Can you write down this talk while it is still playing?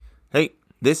Hey,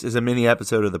 this is a mini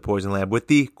episode of the Poison Lab with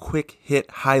the quick hit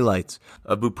highlights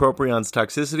of Bupropion's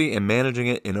toxicity and managing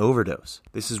it in overdose.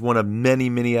 This is one of many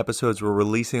mini episodes we're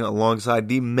releasing alongside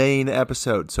the main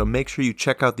episode, so make sure you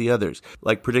check out the others,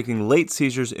 like predicting late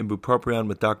seizures in Bupropion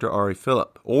with Dr. Ari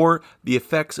Phillip, or the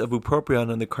effects of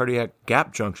Bupropion on the cardiac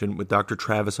gap junction with Dr.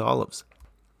 Travis Olives.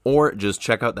 Or just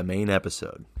check out the main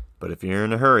episode. But if you're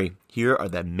in a hurry, here are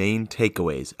the main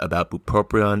takeaways about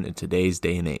Bupropion in today's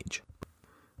day and age.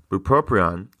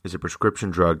 Bupropion is a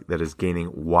prescription drug that is gaining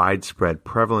widespread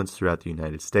prevalence throughout the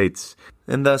United States,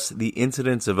 and thus the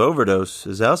incidence of overdose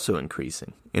is also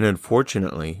increasing. And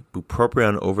unfortunately,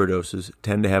 bupropion overdoses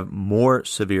tend to have more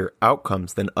severe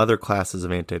outcomes than other classes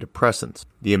of antidepressants.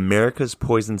 The America's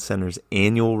Poison Center's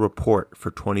annual report for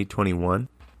 2021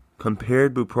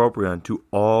 compared bupropion to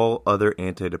all other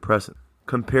antidepressants,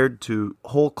 compared to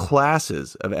whole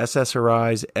classes of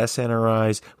SSRIs,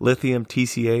 SNRIs, lithium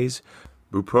TCAs.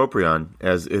 Bupropion,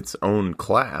 as its own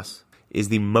class, is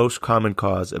the most common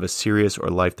cause of a serious or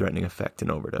life-threatening effect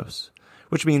in overdose.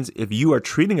 Which means if you are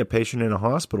treating a patient in a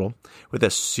hospital with a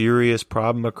serious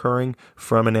problem occurring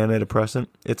from an antidepressant,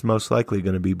 it's most likely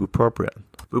going to be bupropion.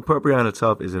 Bupropion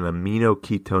itself is an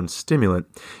aminoketone stimulant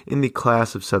in the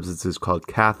class of substances called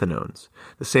cathinones,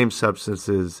 the same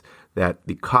substances that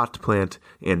the khat plant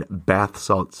and bath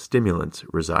salt stimulants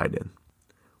reside in.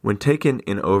 When taken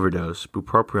in overdose,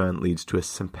 bupropion leads to a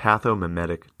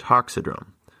sympathomimetic toxidrome,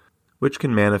 which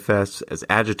can manifest as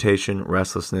agitation,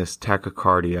 restlessness,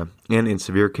 tachycardia, and in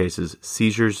severe cases,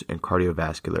 seizures and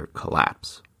cardiovascular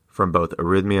collapse from both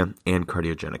arrhythmia and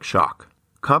cardiogenic shock.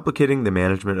 Complicating the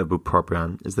management of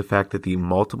bupropion is the fact that the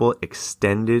multiple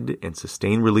extended and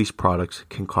sustained release products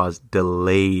can cause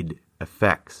delayed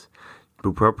effects.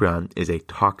 Bupropion is a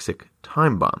toxic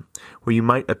time bomb, where you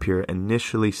might appear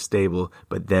initially stable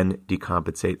but then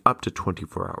decompensate up to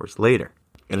 24 hours later.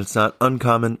 And it's not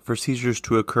uncommon for seizures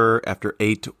to occur after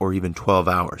 8 or even 12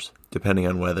 hours, depending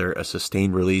on whether a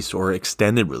sustained release or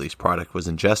extended release product was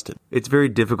ingested. It's very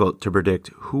difficult to predict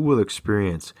who will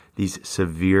experience these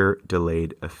severe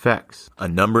delayed effects. A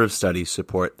number of studies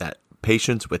support that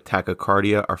patients with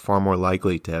tachycardia are far more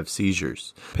likely to have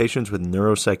seizures. Patients with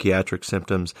neuropsychiatric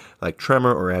symptoms like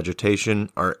tremor or agitation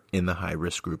are in the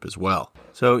high-risk group as well.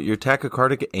 So your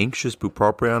tachycardic anxious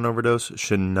bupropion overdose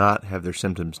should not have their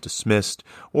symptoms dismissed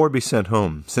or be sent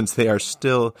home, since they are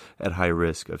still at high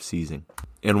risk of seizing.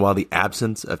 And while the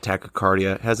absence of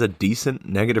tachycardia has a decent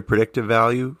negative predictive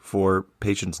value for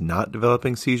patients not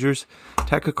developing seizures,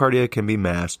 tachycardia can be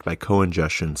masked by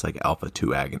co-ingestions like alpha-2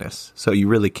 agonists, so you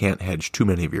really can't hedge too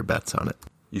many of your bets on it.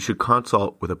 You should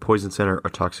consult with a poison center or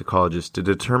toxicologist to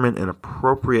determine an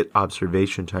appropriate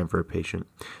observation time for a patient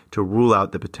to rule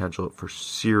out the potential for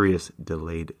serious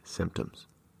delayed symptoms.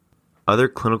 Other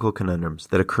clinical conundrums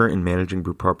that occur in managing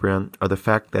bupropion are the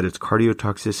fact that its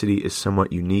cardiotoxicity is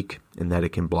somewhat unique in that it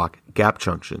can block gap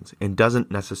junctions and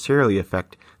doesn't necessarily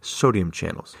affect sodium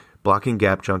channels. Blocking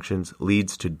gap junctions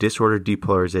leads to disordered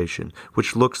depolarization,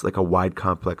 which looks like a wide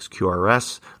complex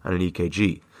QRS on an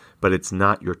EKG, but it's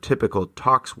not your typical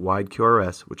tox wide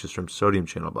QRS, which is from sodium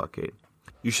channel blockade.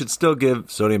 You should still give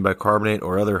sodium bicarbonate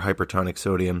or other hypertonic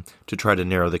sodium to try to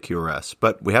narrow the QRS,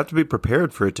 but we have to be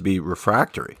prepared for it to be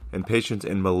refractory, and patients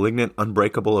in malignant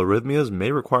unbreakable arrhythmias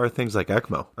may require things like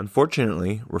ECMO.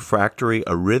 Unfortunately, refractory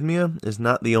arrhythmia is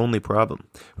not the only problem.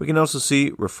 We can also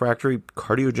see refractory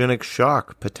cardiogenic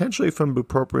shock, potentially from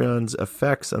bupropion's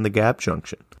effects on the gap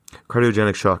junction.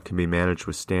 Cardiogenic shock can be managed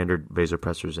with standard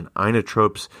vasopressors and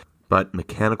inotropes, but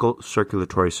mechanical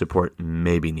circulatory support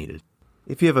may be needed.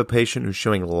 If you have a patient who's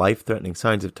showing life-threatening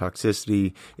signs of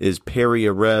toxicity, is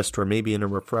peri-arrest, or maybe in a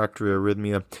refractory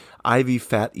arrhythmia, IV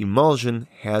fat emulsion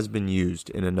has been used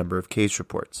in a number of case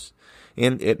reports.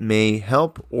 And it may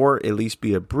help or at least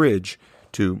be a bridge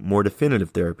to more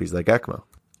definitive therapies like ECMO.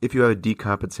 If you have a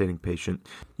decompensating patient,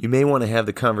 you may want to have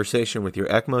the conversation with your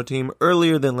ECMO team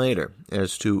earlier than later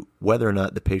as to whether or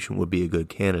not the patient would be a good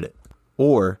candidate.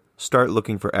 Or start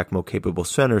looking for ECMO-capable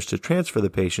centers to transfer the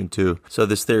patient to, so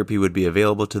this therapy would be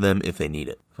available to them if they need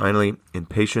it. Finally, in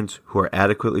patients who are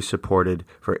adequately supported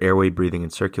for airway breathing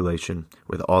and circulation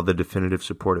with all the definitive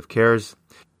supportive cares,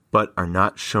 but are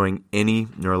not showing any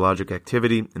neurologic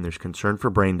activity and there's concern for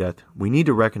brain death, we need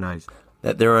to recognize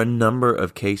that there are a number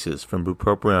of cases from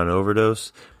bupropion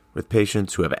overdose with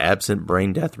patients who have absent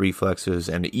brain death reflexes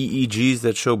and EEGs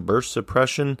that show burst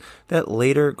suppression that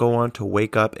later go on to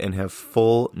wake up and have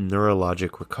full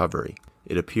neurologic recovery.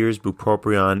 It appears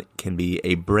bupropion can be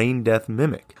a brain death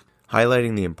mimic,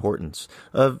 highlighting the importance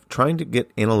of trying to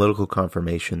get analytical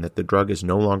confirmation that the drug is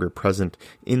no longer present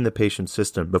in the patient's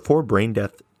system before brain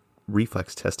death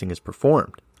reflex testing is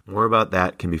performed. More about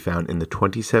that can be found in the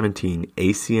 2017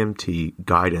 ACMT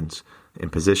guidance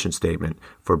and position statement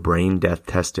for brain death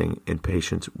testing in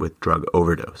patients with drug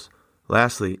overdose.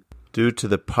 Lastly, due to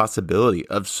the possibility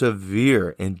of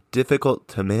severe and difficult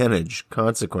to manage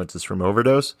consequences from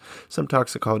overdose, some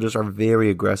toxicologists are very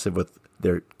aggressive with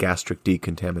their gastric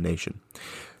decontamination.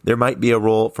 There might be a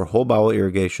role for whole bowel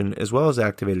irrigation as well as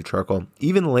activated charcoal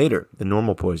even later than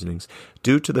normal poisonings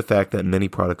due to the fact that many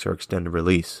products are extended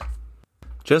release.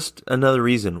 Just another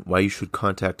reason why you should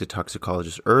contact a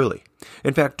toxicologist early.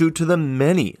 In fact, due to the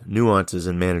many nuances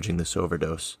in managing this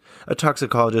overdose, a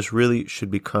toxicologist really should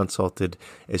be consulted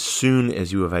as soon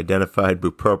as you have identified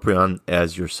bupropion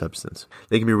as your substance.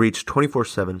 They can be reached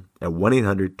 24/7 at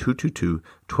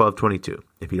 1-800-222-1222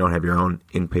 if you don't have your own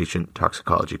inpatient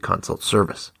toxicology consult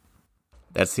service.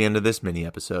 That's the end of this mini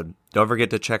episode. Don't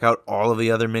forget to check out all of the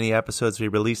other mini episodes we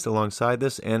released alongside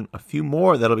this and a few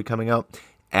more that'll be coming out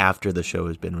after the show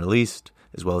has been released,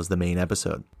 as well as the main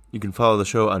episode. You can follow the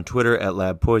show on Twitter at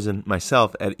LabPoison,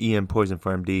 myself at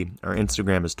EMPoison4MD. Our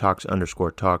Instagram is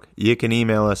talks_talk. You can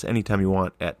email us anytime you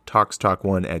want at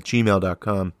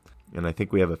talkstalk1@gmail.com. And I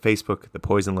think we have a Facebook, The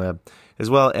Poison Lab, as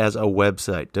well as a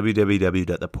website,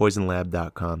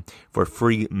 www.thepoisonlab.com, for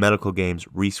free medical games,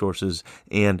 resources,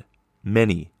 and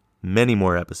many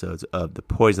more episodes of The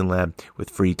Poison Lab with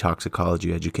free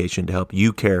toxicology education to help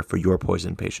you care for your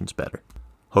poison patients better.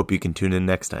 Hope you can tune in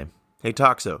next time. Hey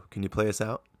Toxo, can you play us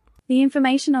out? The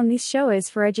information on this show is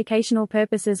for educational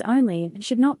purposes only and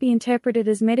should not be interpreted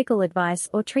as medical advice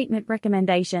or treatment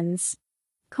recommendations.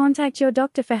 Contact your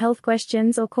doctor for health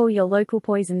questions or call your local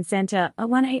poison center at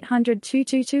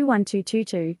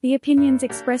 1-800-222-1222. The opinions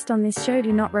expressed on this show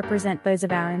do not represent those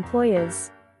of our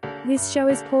employers. This show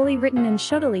is poorly written and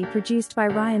shoddily produced by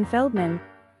Ryan Feldman.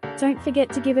 Don't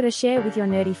forget to give it a share with your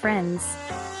nerdy friends.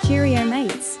 Cheerio,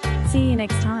 mates. See you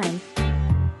next time.